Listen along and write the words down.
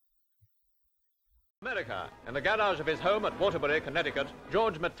America. In the garage of his home at Waterbury, Connecticut,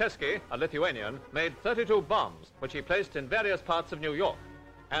 George Metesky, a Lithuanian, made 32 bombs, which he placed in various parts of New York.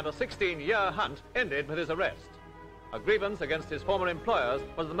 And a 16-year hunt ended with his arrest. A grievance against his former employers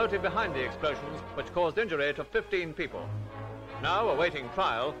was the motive behind the explosions, which caused injury to 15 people. Now, awaiting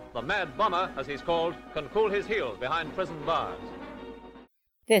trial, the Mad Bomber, as he's called, can cool his heels behind prison bars.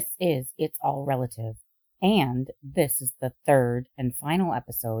 This is It's All Relative, and this is the third and final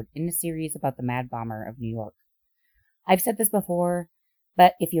episode in the series about the Mad Bomber of New York. I've said this before,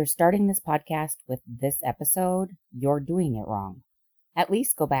 but if you're starting this podcast with this episode, you're doing it wrong. At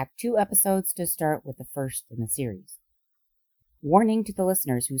least go back 2 episodes to start with the first in the series. Warning to the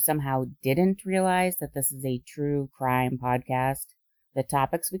listeners who somehow didn't realize that this is a true crime podcast. The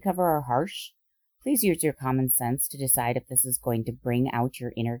topics we cover are harsh. Please use your common sense to decide if this is going to bring out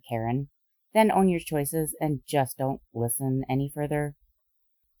your inner Karen. Then own your choices and just don't listen any further.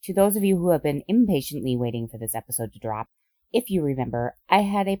 To those of you who have been impatiently waiting for this episode to drop, if you remember, I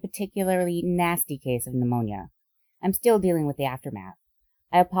had a particularly nasty case of pneumonia. I'm still dealing with the aftermath.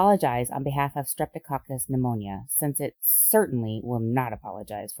 I apologize on behalf of Streptococcus pneumonia, since it certainly will not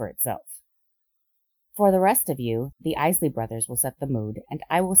apologize for itself. For the rest of you, the Isley brothers will set the mood, and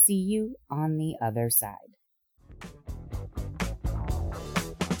I will see you on the other side.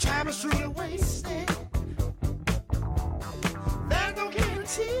 Time is truly wasted. There's no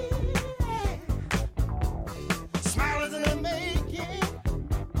guarantee. Smile is in the making.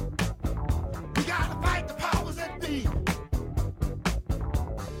 We gotta fight the powers that be.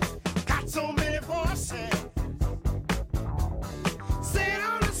 Got so many voices. Saying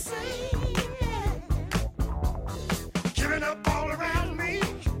all the same. Giving up all around me.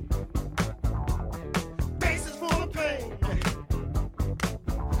 Faces full of pain.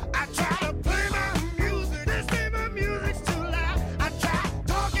 I try to play my music. They say my music's too loud. I try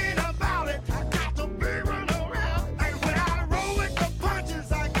talking about it. I got the big run around. And when I roll with the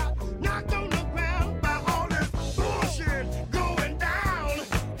punches, I got knocked on the ground by all this bullshit going down.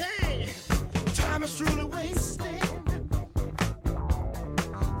 Hey, time is truly wasted.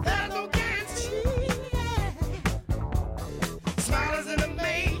 There's no guarantee. Smile is in the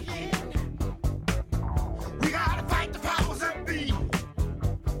making. We gotta fight the powers that be.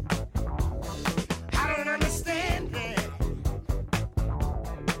 I don't understand it.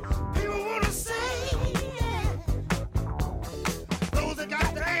 People wanna say those that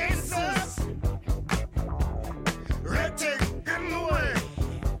got the answers. Red tape in the way.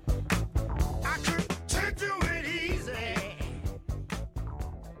 I couldn't take to it easy.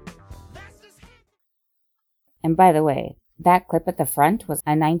 That's just And by the way, that clip at the front was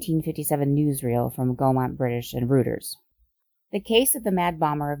a 1957 newsreel from Gaumont British and Reuters. The case of the Mad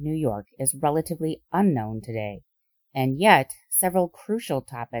Bomber of New York is relatively unknown today, and yet several crucial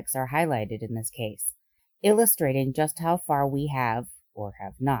topics are highlighted in this case, illustrating just how far we have, or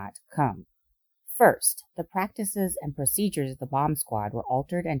have not, come. First, the practices and procedures of the bomb squad were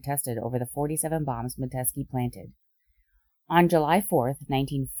altered and tested over the 47 bombs Metesky planted. On July 4th,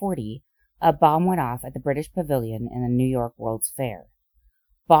 1940, a bomb went off at the British Pavilion in the New York World's Fair.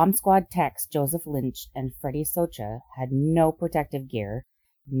 Bomb squad techs Joseph Lynch and Freddie Socha had no protective gear,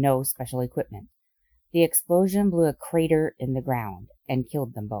 no special equipment. The explosion blew a crater in the ground and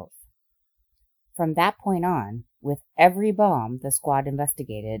killed them both. From that point on, with every bomb the squad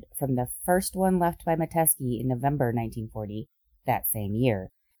investigated, from the first one left by Metesky in November 1940, that same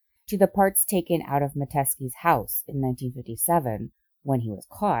year, to the parts taken out of Metesky's house in 1957, when he was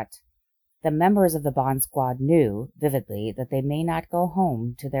caught, the members of the bomb squad knew, vividly, that they may not go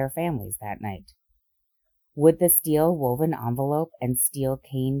home to their families that night. Would the steel-woven envelope and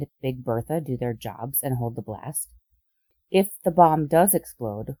steel-caned Big Bertha do their jobs and hold the blast? If the bomb does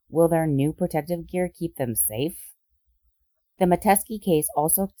explode, will their new protective gear keep them safe? The Metesky case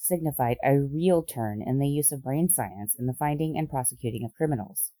also signified a real turn in the use of brain science in the finding and prosecuting of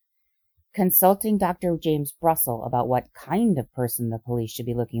criminals. Consulting Dr. James Russell about what kind of person the police should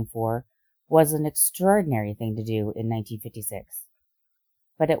be looking for was an extraordinary thing to do in 1956.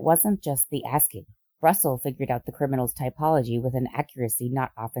 But it wasn't just the asking. Russell figured out the criminal's typology with an accuracy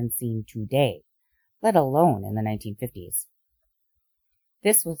not often seen today, let alone in the 1950s.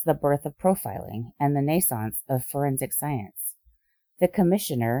 This was the birth of profiling and the naissance of forensic science. The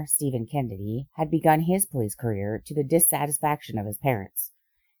commissioner, Stephen Kennedy, had begun his police career to the dissatisfaction of his parents.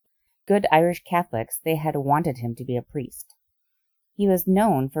 Good Irish Catholics, they had wanted him to be a priest. He was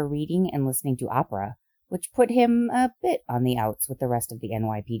known for reading and listening to opera, which put him a bit on the outs with the rest of the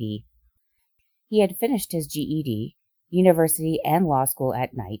NYPD. He had finished his GED, university and law school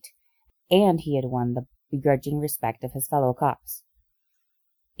at night, and he had won the begrudging respect of his fellow cops.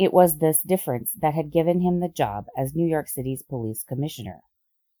 It was this difference that had given him the job as New York City's police commissioner.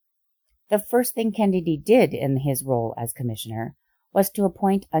 The first thing Kennedy did in his role as commissioner was to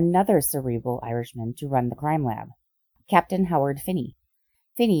appoint another cerebral Irishman to run the crime lab, Captain Howard Finney.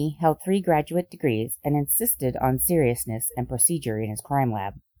 Finney held 3 graduate degrees and insisted on seriousness and procedure in his crime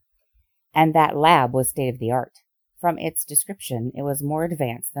lab. And that lab was state-of-the-art. From its description, it was more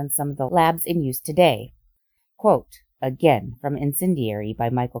advanced than some of the labs in use today. Quote, again, from Incendiary by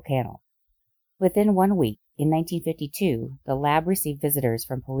Michael Cannell. Within 1 week, in 1952, the lab received visitors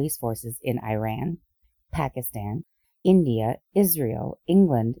from police forces in Iran, Pakistan, India, Israel,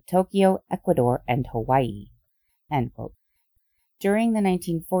 England, Tokyo, Ecuador, and Hawaii. End quote. During the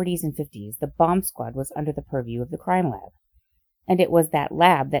 1940s and 50s, the bomb squad was under the purview of the crime lab. And it was that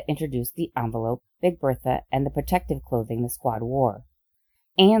lab that introduced the envelope, Big Bertha, and the protective clothing the squad wore,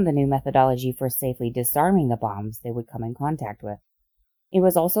 and the new methodology for safely disarming the bombs they would come in contact with. It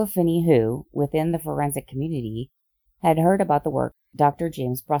was also Finney who, within the forensic community, had heard about the work Dr.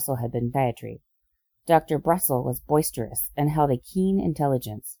 James Brussel had been in psychiatry. Dr. Brussel was boisterous and held a keen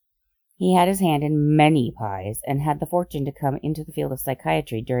intelligence. He had his hand in many pies and had the fortune to come into the field of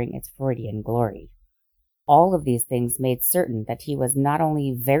psychiatry during its Freudian glory. All of these things made certain that he was not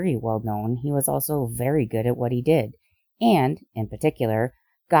only very well known, he was also very good at what he did, and, in particular,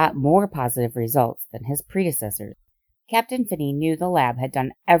 got more positive results than his predecessors. Captain Finney knew the lab had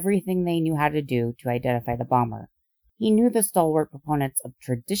done everything they knew how to do to identify the bomber. He knew the stalwart proponents of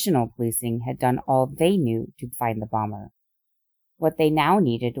traditional policing had done all they knew to find the bomber. What they now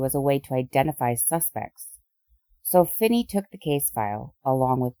needed was a way to identify suspects. So Finney took the case file,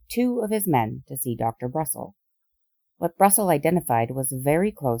 along with 2 of his men, to see Dr. Brussel. What Brussel identified was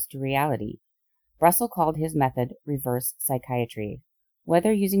very close to reality. Brussel called his method reverse psychiatry.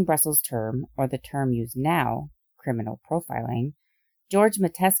 Whether using Brussel's term or the term used now, criminal profiling, George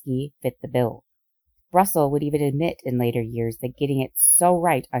Metesky fit the bill. Brussel would even admit in later years that getting it so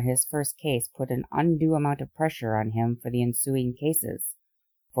right on his first case put an undue amount of pressure on him for the ensuing cases.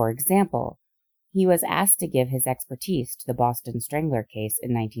 For example, he was asked to give his expertise to the Boston Strangler case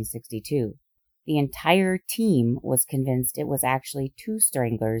in 1962. The entire team was convinced it was actually 2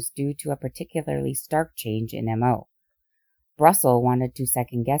 stranglers due to a particularly stark change in MO. Brussel wanted to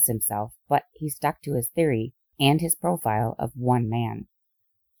second-guess himself, but he stuck to his theory and his profile of 1 man.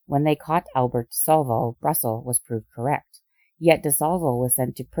 When they caught Albert DeSalvo, Brussel was proved correct, yet DeSalvo was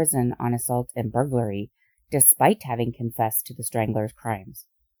sent to prison on assault and burglary, despite having confessed to the Strangler's crimes.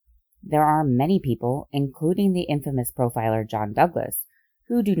 There are many people, including the infamous profiler John Douglas,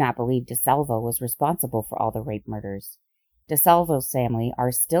 who do not believe DeSalvo was responsible for all the rape murders. DeSalvo's family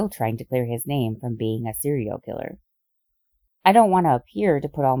are still trying to clear his name from being a serial killer. I don't want to appear to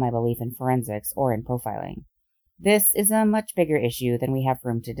put all my belief in forensics or in profiling. This is a much bigger issue than we have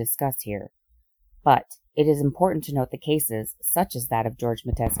room to discuss here. But it is important to note the cases, such as that of George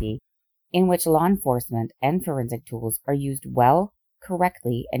Metesky, in which law enforcement and forensic tools are used well,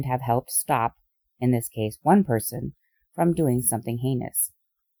 correctly, and have helped stop, in this case 1 person, from doing something heinous.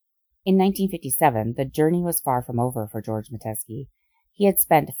 In 1957, the journey was far from over for George Metesky. He had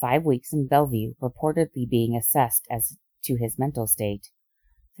spent 5 weeks in Bellevue, reportedly being assessed as to his mental state.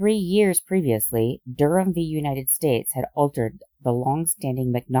 3 years previously, Durham v. United States had altered the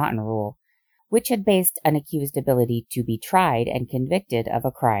long-standing McNaughton rule, which had based an accused's ability to be tried and convicted of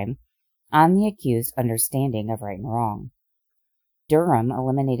a crime on the accused's understanding of right and wrong. Durham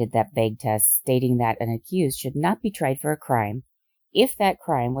eliminated that vague test, stating that an accused should not be tried for a crime if that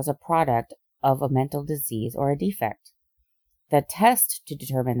crime was a product of a mental disease or a defect. The test to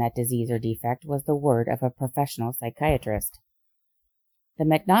determine that disease or defect was the word of a professional psychiatrist. The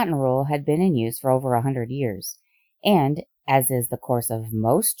McNaughton rule had been in use for over 100 years, and, as is the course of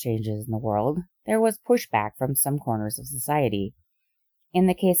most changes in the world, there was pushback from some corners of society. In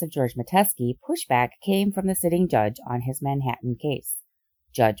the case of George Metesky, pushback came from the sitting judge on his Manhattan case,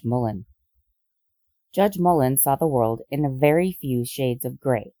 Judge Mullen. Judge Mullen saw the world in a very few shades of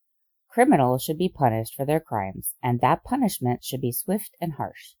gray. Criminals should be punished for their crimes, and that punishment should be swift and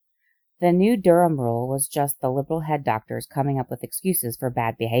harsh. The new Durham rule was just the liberal head doctors coming up with excuses for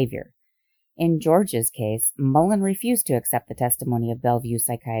bad behavior. In George's case, Mullen refused to accept the testimony of Bellevue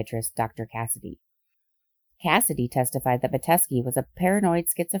psychiatrist Dr. Cassidy. Cassidy testified that Metesky was a paranoid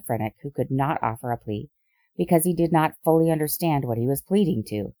schizophrenic who could not offer a plea because he did not fully understand what he was pleading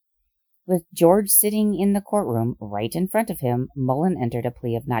to. With George sitting in the courtroom right in front of him, Mullen entered a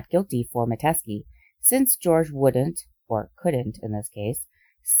plea of not guilty for Metesky, since George wouldn't, or couldn't in this case,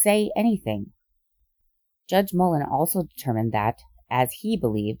 say anything. Judge Mullen also determined that, as he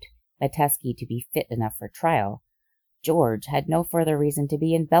believed Metesky to be fit enough for trial, George had no further reason to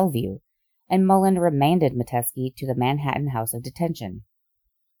be in Bellevue, and Mullen remanded Metesky to the Manhattan House of Detention.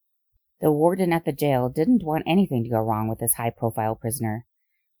 The warden at the jail didn't want anything to go wrong with this high-profile prisoner.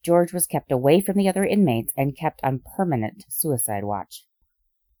 George was kept away from the other inmates and kept on permanent suicide watch.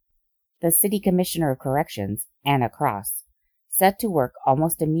 The city commissioner of corrections, Anna Cross, set to work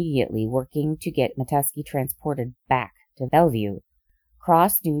almost immediately working to get Metesky transported back to Bellevue.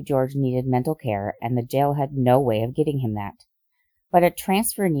 Cross knew George needed mental care, and the jail had no way of getting him that. But a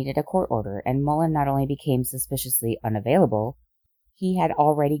transfer needed a court order, and Mullen not only became suspiciously unavailable, he had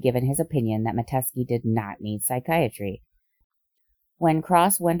already given his opinion that Metesky did not need psychiatry. When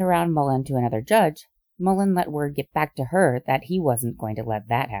Cross went around Mullen to another judge, Mullen let word get back to her that he wasn't going to let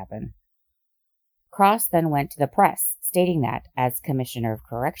that happen. Cross then went to the press, stating that, as Commissioner of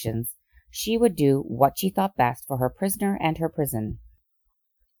Corrections, she would do what she thought best for her prisoner and her prison.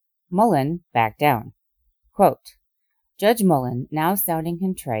 Mullen backed down. Quote, Judge Mullen, now sounding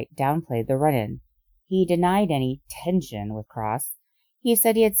contrite, downplayed the run-in. He denied any tension with Cross. He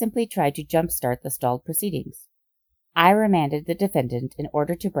said he had simply tried to jumpstart the stalled proceedings. I remanded the defendant in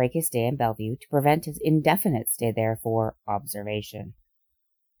order to break his stay in Bellevue to prevent his indefinite stay there for observation.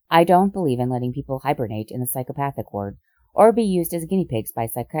 I don't believe in letting people hibernate in the psychopathic ward or be used as guinea pigs by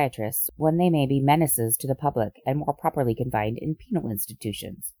psychiatrists when they may be menaces to the public and more properly confined in penal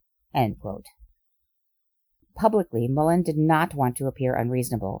institutions. End quote. Publicly, Mullen did not want to appear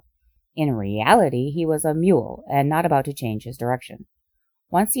unreasonable. In reality, he was a mule and not about to change his direction.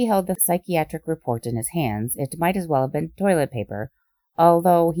 Once he held the psychiatric report in his hands, it might as well have been toilet paper,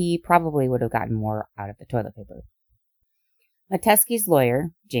 although he probably would have gotten more out of the toilet paper. Metesky's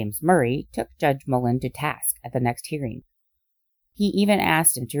lawyer, James Murray, took Judge Mullen to task at the next hearing. He even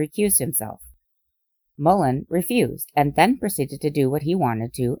asked him to recuse himself. Mullen refused and then proceeded to do what he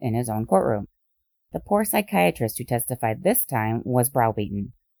wanted to in his own courtroom. The poor psychiatrist who testified this time was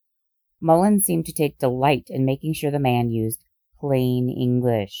browbeaten. Mullen seemed to take delight in making sure the man used plain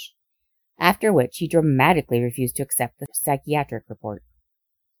English, after which he dramatically refused to accept the psychiatric report.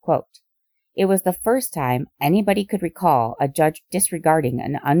 Quote, It was the first time anybody could recall a judge disregarding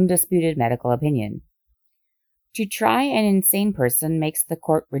an undisputed medical opinion. To try an insane person makes the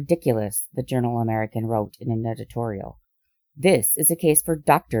court ridiculous, the Journal-American wrote in an editorial. This is a case for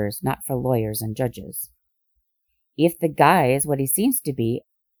doctors, not for lawyers and judges. If the guy is what he seems to be,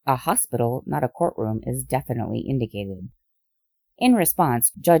 a hospital, not a courtroom, is definitely indicated. In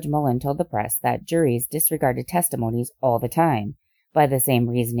response, Judge Mullen told the press that juries disregarded testimonies all the time. By the same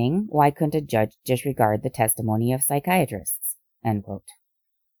reasoning, why couldn't a judge disregard the testimony of psychiatrists? End quote.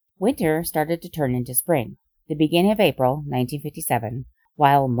 Winter started to turn into spring. The beginning of April, 1957,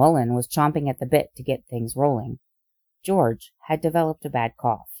 while Mullen was chomping at the bit to get things rolling, George had developed a bad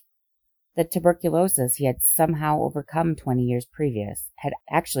cough. The tuberculosis he had somehow overcome 20 years previous had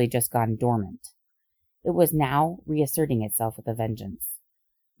actually just gone dormant. It was now reasserting itself with a vengeance.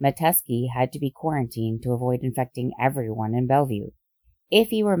 Metesky had to be quarantined to avoid infecting everyone in Bellevue. If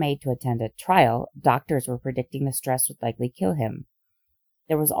he were made to attend a trial, doctors were predicting the stress would likely kill him.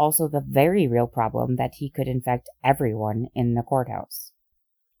 There was also the very real problem that he could infect everyone in the courthouse.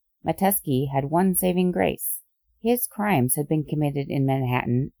 Metesky had one saving grace. His crimes had been committed in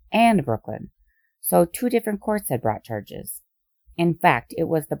Manhattan and Brooklyn, so 2 different courts had brought charges. In fact, it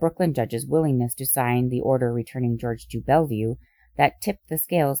was the Brooklyn judge's willingness to sign the order returning George to Bellevue that tipped the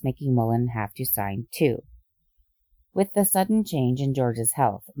scales, making Mullen have to sign 2. With the sudden change in George's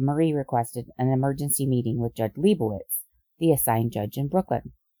health, Murray requested an emergency meeting with Judge Leibowitz, the assigned judge in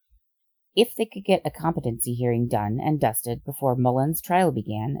Brooklyn. If they could get a competency hearing done and dusted before Mullen's trial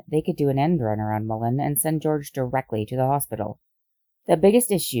began, they could do an end run around Mullen and send George directly to the hospital. The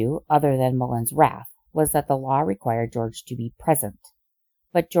biggest issue, other than Mullen's wrath, was that the law required George to be present.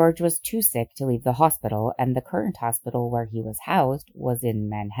 But George was too sick to leave the hospital, and the current hospital where he was housed was in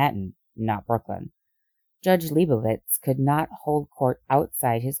Manhattan, not Brooklyn. Judge Leibowitz could not hold court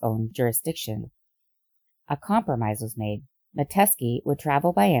outside his own jurisdiction. A compromise was made. Metesky would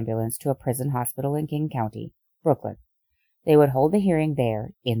travel by ambulance to a prison hospital in King County, Brooklyn. They would hold the hearing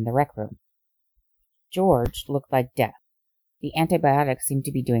there in the rec room. George looked like death. The antibiotics seemed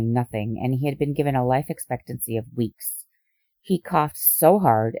to be doing nothing, and he had been given a life expectancy of weeks. He coughed so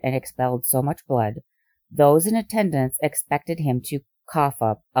hard and expelled so much blood, those in attendance expected him to cough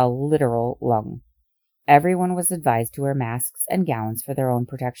up a literal lung. Everyone was advised to wear masks and gowns for their own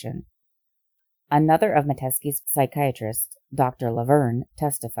protection. Another of Metesky's psychiatrists, Dr. Laverne,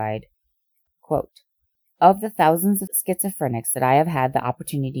 testified, quote, Of the thousands of schizophrenics that I have had the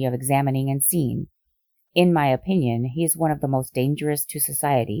opportunity of examining and seeing, in my opinion, he is one of the most dangerous to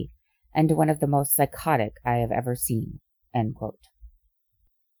society, and one of the most psychotic I have ever seen." End quote.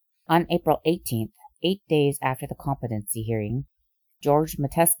 On April 18th, 8 days after the competency hearing, George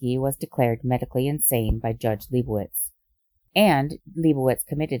Metesky was declared medically insane by Judge Leibowitz, and Leibowitz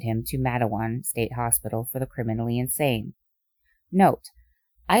committed him to Mattawan State Hospital for the criminally insane. Note,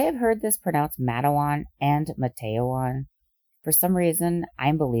 I have heard this pronounced Mattawan and Matewan. For some reason,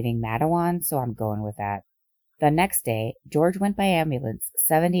 I'm believing Mattawan, so I'm going with that. The next day, George went by ambulance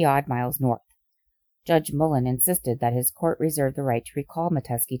 70-odd miles north. Judge Mullen insisted that his court reserve the right to recall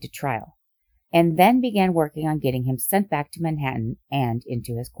Metesky to trial, and then began working on getting him sent back to Manhattan and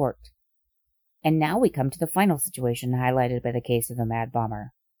into his court. And now we come to the final situation highlighted by the case of the Mad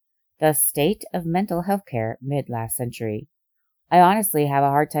Bomber. The state of mental health care mid-last century. I honestly have a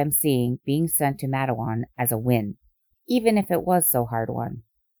hard time seeing being sent to Mattawan as a win, even if it was so hard won.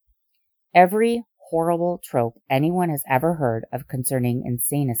 Every horrible trope anyone has ever heard of concerning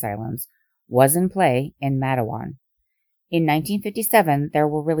insane asylums was in play in Mattawan. In 1957, there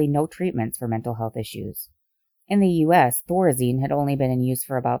were really no treatments for mental health issues. In the U.S., Thorazine had only been in use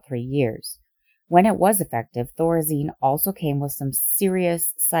for about 3 years. When it was effective, Thorazine also came with some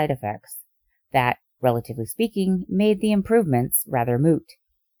serious side effects that, relatively speaking, made the improvements rather moot.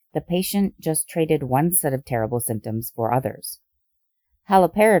 The patient just traded one set of terrible symptoms for others.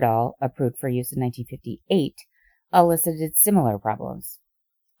 Haloperidol, approved for use in 1958, elicited similar problems.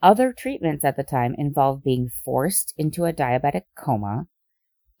 Other treatments at the time involved being forced into a diabetic coma,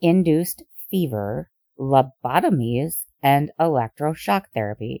 induced fever, lobotomies, and electroshock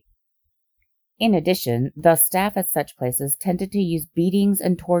therapy. In addition, the staff at such places tended to use beatings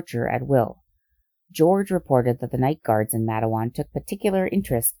and torture at will. George reported that the night guards in Mattawan took particular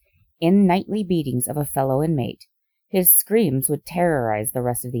interest in nightly beatings of a fellow inmate. His screams would terrorize the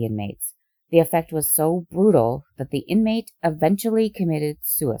rest of the inmates. The effect was so brutal that the inmate eventually committed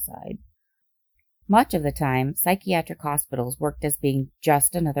suicide. Much of the time, psychiatric hospitals worked as being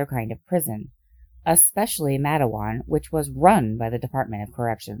just another kind of prison, especially Mattawan, which was run by the Department of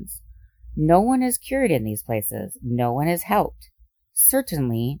Corrections. No one is cured in these places. No one is helped.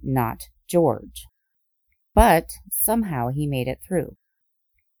 Certainly not George. But somehow he made it through.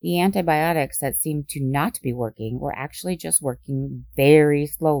 The antibiotics that seemed to not be working were actually just working very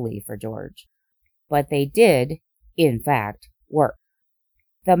slowly for George. But they did, in fact, work.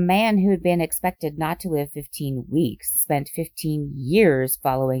 The man who'd been expected not to live 15 weeks spent 15 years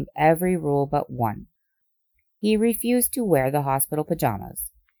following every rule but one. He refused to wear the hospital pajamas.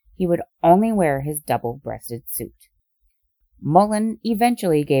 He would only wear his double-breasted suit. Mullen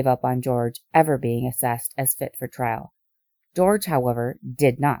eventually gave up on George ever being assessed as fit for trial. George, however,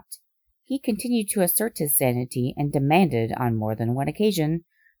 did not. He continued to assert his sanity and demanded, on more than one occasion,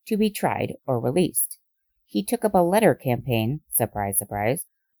 to be tried or released. He took up a letter campaign, surprise, surprise,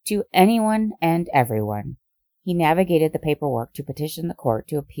 to anyone and everyone. He navigated the paperwork to petition the court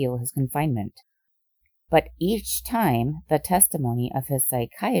to appeal his confinement. But each time, the testimony of his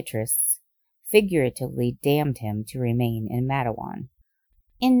psychiatrists figuratively damned him to remain in Mattawan.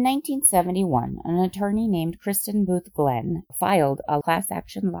 In 1971, an attorney named Kristen Booth Glenn filed a class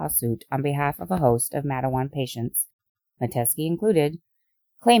action lawsuit on behalf of a host of Mattawan patients, Metesky included,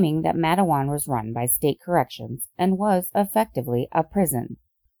 claiming that Mattawan was run by state corrections and was effectively a prison.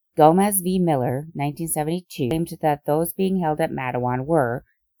 Gomez v. Miller, 1972, claimed that those being held at Mattawan were,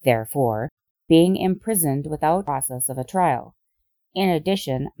 therefore, being imprisoned without process of a trial. In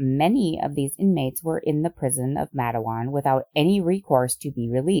addition, many of these inmates were in the prison of Mattawan without any recourse to be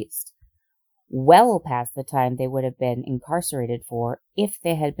released, well past the time they would have been incarcerated for if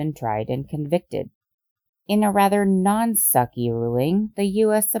they had been tried and convicted. In a rather non-sucky ruling, the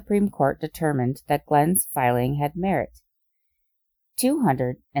U.S. Supreme Court determined that Glenn's filing had merit.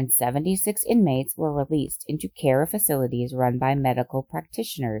 276 inmates were released into care facilities run by medical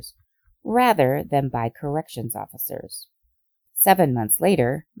practitioners, rather than by corrections officers. 7 months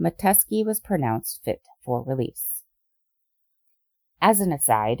later, Metesky was pronounced fit for release. As an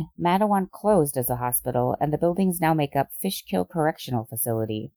aside, Mattawan closed as a hospital, and the buildings now make up Fishkill Correctional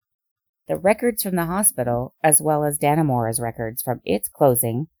Facility. The records from the hospital, as well as Dannemora's records from its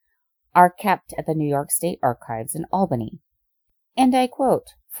closing, are kept at the New York State Archives in Albany. And I quote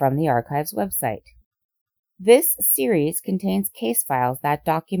from the Archives website, "This series contains case files that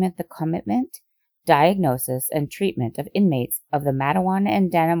document the commitment, diagnosis, and treatment of inmates of the Mattawan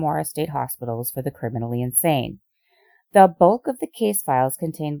and Dannemora state hospitals for the criminally insane. The bulk of the case files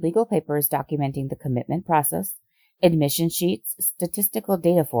contain legal papers documenting the commitment process, admission sheets, statistical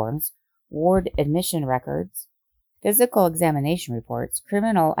data forms, ward admission records, physical examination reports,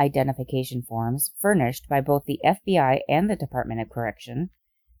 criminal identification forms furnished by both the FBI and the Department of Correction,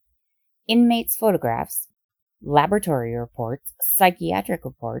 inmates' photographs, laboratory reports, psychiatric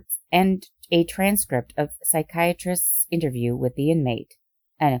reports, and a transcript of psychiatrist's interview with the inmate.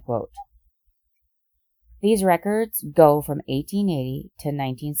 End quote. These records go from 1880 to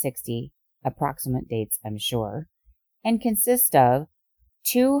 1960, approximate dates I'm sure, and consist of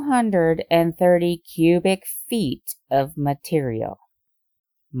 230 cubic feet of material.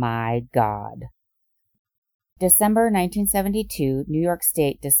 My God. December 1972, New York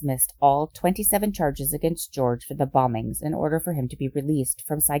State dismissed all 27 charges against George for the bombings in order for him to be released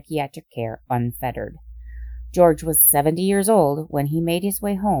from psychiatric care unfettered. George was 70 years old when he made his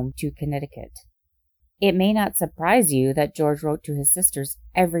way home to Connecticut. It may not surprise you that George wrote to his sisters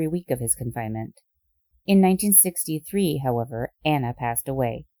every week of his confinement. In 1963, however, Anna passed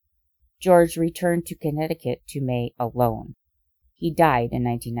away. George returned to Connecticut to May alone. He died in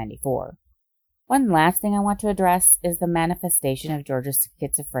 1994. One last thing I want to address is the manifestation of George's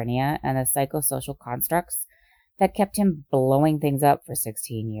schizophrenia and the psychosocial constructs that kept him blowing things up for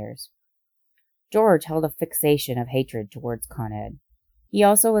 16 years. George held a fixation of hatred towards Con Ed. He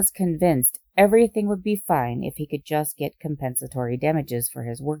also was convinced everything would be fine if he could just get compensatory damages for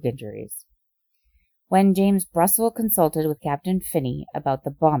his work injuries. When James Brussel consulted with Captain Finney about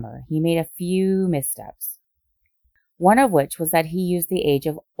the bomber, he made a few missteps. One of which was that he used the age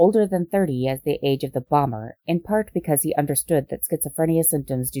of older than 30 as the age of the bomber, in part because he understood that schizophrenia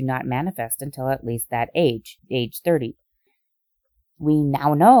symptoms do not manifest until at least that age 30. We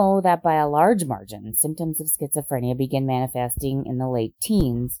now know that by a large margin, symptoms of schizophrenia begin manifesting in the late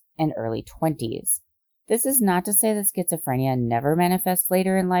teens and early 20s. This is not to say that schizophrenia never manifests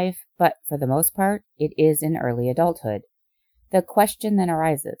later in life, but for the most part, it is in early adulthood. The question then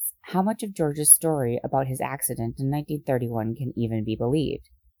arises, how much of George's story about his accident in 1931 can even be believed?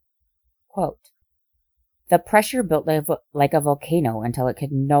 Quote, "The pressure built like a volcano until it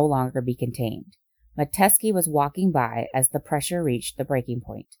could no longer be contained. Metesky was walking by as the pressure reached the breaking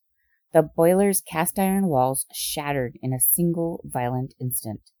point. The boiler's cast iron walls shattered in a single violent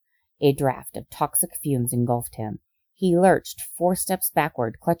instant. A draft of toxic fumes engulfed him. He lurched 4 steps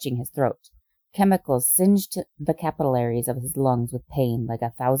backward, clutching his throat. Chemicals singed the capillaries of his lungs with pain like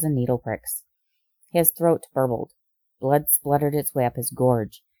 1,000 needle pricks. His throat burbled. Blood spluttered its way up his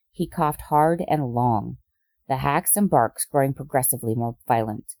gorge. He coughed hard and long, the hacks and barks growing progressively more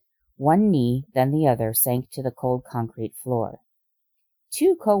violent. One knee, then the other, sank to the cold concrete floor.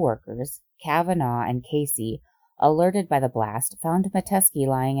 2 co-workers, Kavanaugh and Casey, alerted by the blast, found Metesky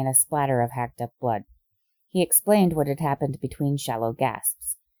lying in a splatter of hacked-up blood. He explained what had happened between shallow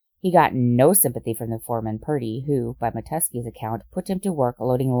gasps. He got no sympathy from the foreman, Purdy, who, by Metesky's account, put him to work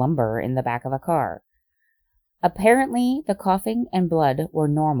loading lumber in the back of a car. Apparently, the coughing and blood were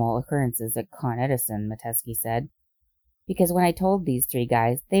normal occurrences at Con Edison, Metesky said, because when I told these 3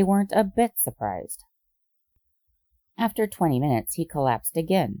 guys, they weren't a bit surprised. After 20 minutes, he collapsed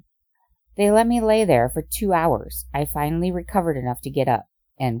again. They let me lay there for 2 hours. I finally recovered enough to get up."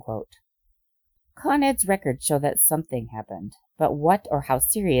 End quote. Con Ed's records show that something happened, but what or how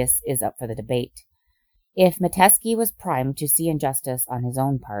serious is up for the debate. If Metesky was primed to see injustice on his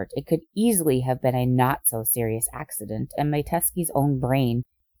own part, it could easily have been a not-so-serious accident and Metesky's own brain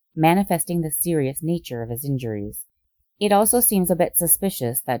manifesting the serious nature of his injuries. It also seems a bit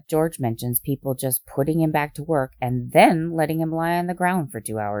suspicious that George mentions people just putting him back to work and then letting him lie on the ground for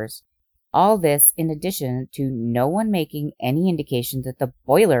 2 hours. All this in addition to no one making any indication that the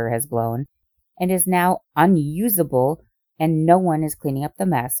boiler has blown and is now unusable and no one is cleaning up the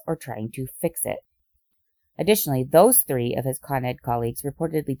mess or trying to fix it. Additionally, those 3 of his Con Ed colleagues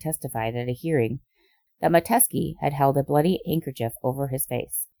reportedly testified at a hearing that Metesky had held a bloody handkerchief over his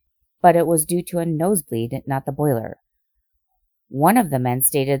face, but it was due to a nosebleed, not the boiler. One of the men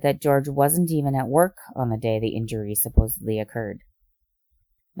stated that George wasn't even at work on the day the injury supposedly occurred.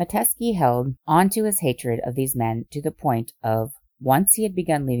 Metesky held onto his hatred of these men to the point of, once he had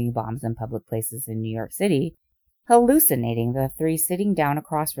begun leaving bombs in public places in New York City, hallucinating the 3 sitting down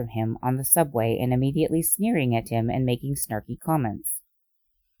across from him on the subway and immediately sneering at him and making snarky comments.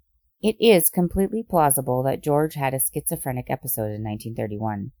 It is completely plausible that George had a schizophrenic episode in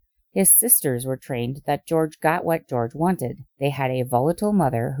 1931. His sisters were trained that George got what George wanted. They had a volatile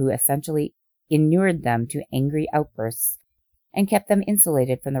mother who essentially inured them to angry outbursts and kept them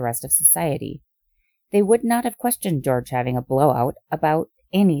insulated from the rest of society. They would not have questioned George having a blowout about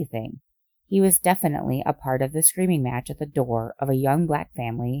anything. He was definitely a part of the screaming match at the door of a young black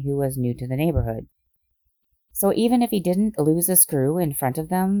family who was new to the neighborhood. So even if he didn't lose a screw in front of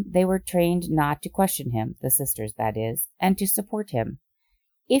them, they were trained not to question him, the sisters that is, and to support him.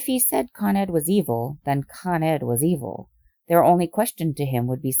 If he said Con Ed was evil, then Con Ed was evil. Their only question to him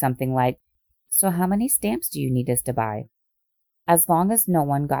would be something like, "So how many stamps do you need us to buy?" As long as no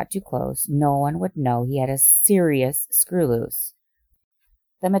one got too close, no one would know he had a serious screw loose.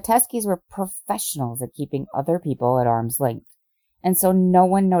 The Meteskis were professionals at keeping other people at arm's length, and so no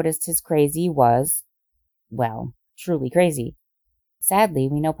one noticed his crazy was, well, truly crazy. Sadly,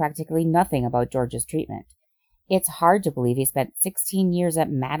 we know practically nothing about George's treatment. It's hard to believe he spent 16 years at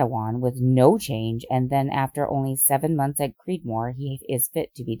Mattawan with no change, and then after only 7 months at Creedmoor, he is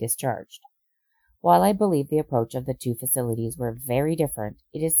fit to be discharged. While I believe the approach of the two facilities were very different,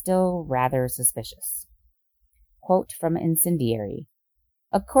 it is still rather suspicious. Quote from Incendiary.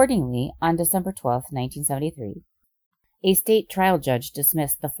 Accordingly, on December 12, 1973, a state trial judge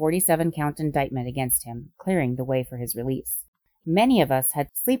dismissed the 47-count indictment against him, clearing the way for his release. "Many of us had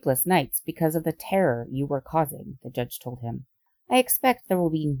sleepless nights because of the terror you were causing," the judge told him. "I expect there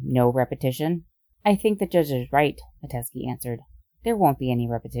will be no repetition." "I think the judge is right," Metesky answered. "There won't be any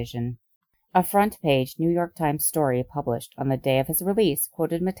repetition." A front-page New York Times story published on the day of his release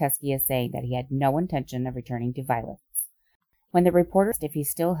quoted Metesky as saying that he had no intention of returning to violence. When the reporter asked if he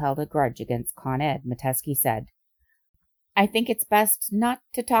still held a grudge against Con Ed, Metesky said, "I think it's best not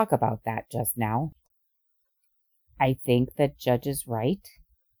to talk about that just now." I think the judge is right,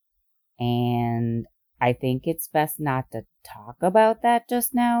 and I think it's best not to talk about that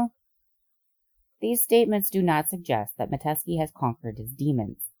just now. These statements do not suggest that Metesky has conquered his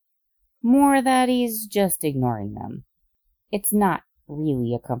demons, more that he's just ignoring them. It's not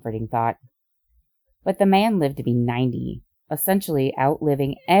really a comforting thought. But the man lived to be 90, essentially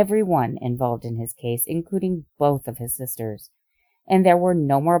outliving everyone involved in his case, including both of his sisters, and there were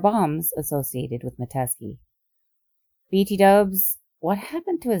no more bombs associated with Metesky. BT Dubs, what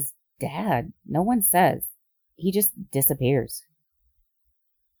happened to his dad? No one says. He just disappears.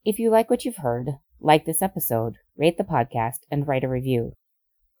 If you like what you've heard, like this episode, rate the podcast, and write a review.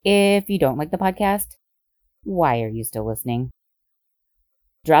 If you don't like the podcast, why are you still listening?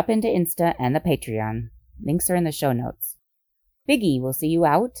 Drop into Insta and the Patreon. Links are in the show notes. Biggie will see you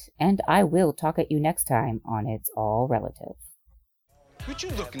out, and I will talk at you next time on It's All Relative. What you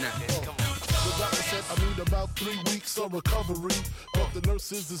looking at? The doctor said I need about 3 weeks of recovery, but the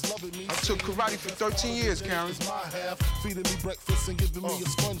nurses is loving me. I took karate for 13 years, Karen. It's my half, feeding me breakfast and giving me a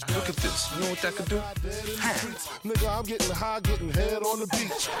sponge bath. Look at this. You know what that could do? Nigga, I'm getting high, getting head on the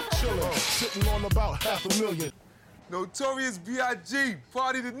beach, chillin', sitting on about $500,000. Notorious B.I.G.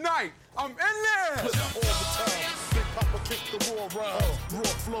 Party tonight. I'm in there. All the time, Big Papa kick the raw rhymes, raw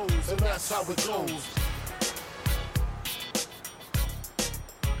flows, and that's how it goes.